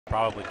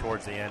probably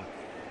towards the end,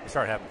 you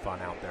start having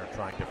fun out there,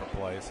 trying different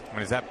plays. I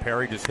mean, is that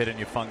Perry just hitting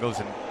you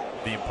fungos in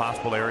the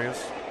impossible areas?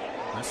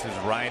 This is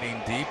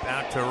riding deep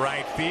out to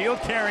right field,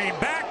 carrying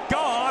back,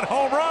 gone,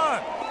 home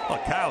run.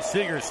 Well, Kyle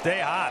Seager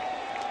stay hot.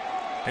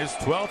 His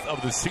 12th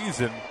of the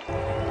season.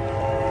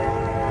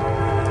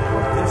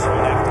 This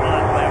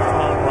left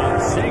home run.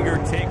 Seager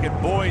taking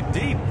Boyd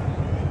deep.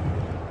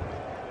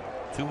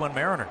 2-1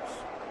 Mariners.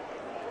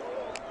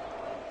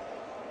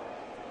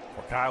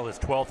 For Kyle, his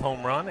 12th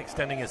home run,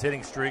 extending his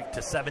hitting streak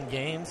to 7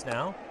 games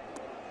now.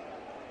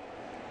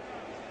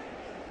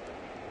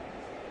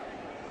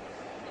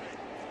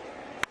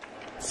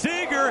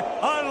 Seager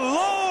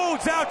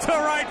unloads out to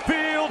right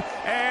field,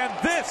 and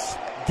this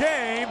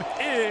game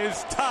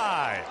is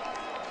tied.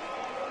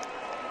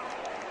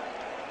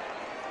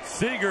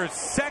 Seager's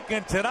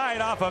second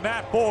tonight off of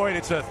Matt Boyd.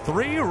 It's a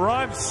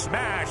 3-run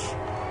smash,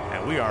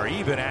 and we are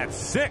even at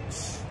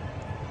 6.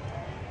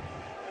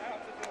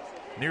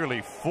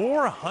 Nearly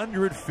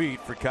 400 feet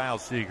for Kyle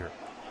Seager.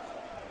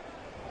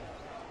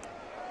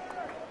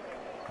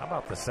 How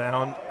about the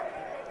sound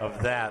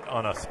of that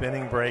on a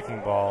spinning breaking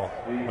ball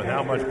with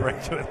how much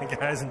break to it? The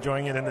guy's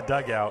enjoying it in the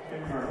dugout.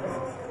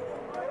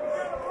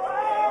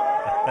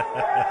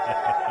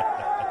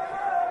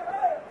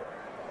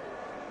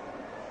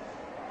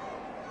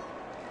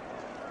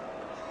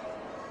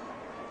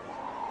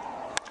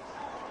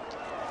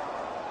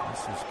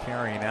 This is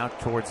carrying out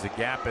towards the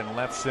gap in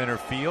left center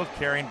field,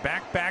 carrying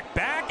back,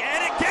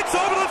 and it gets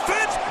over the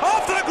fence,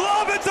 off the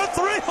glove. It's a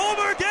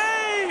 3-homer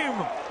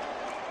game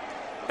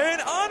in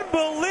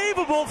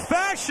unbelievable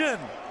fashion.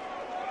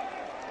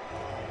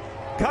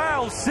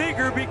 Kyle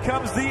Seager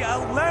becomes the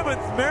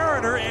 11th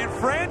Mariner in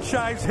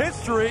franchise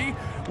history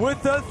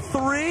with a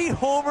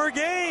 3-homer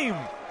game,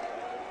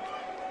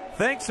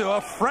 thanks to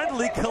a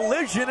friendly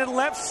collision in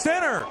left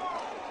center.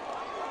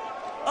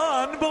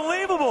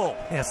 Unbelievable.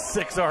 He has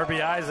 6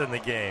 RBIs in the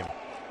game.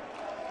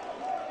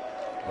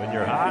 When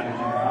you're hot,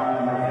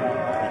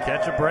 you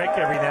catch a break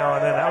every now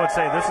and then. I would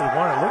say this is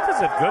one. It looked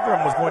as if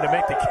Goodrum was going to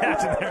make the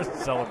catch, and there's the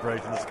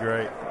celebration. It's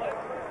great.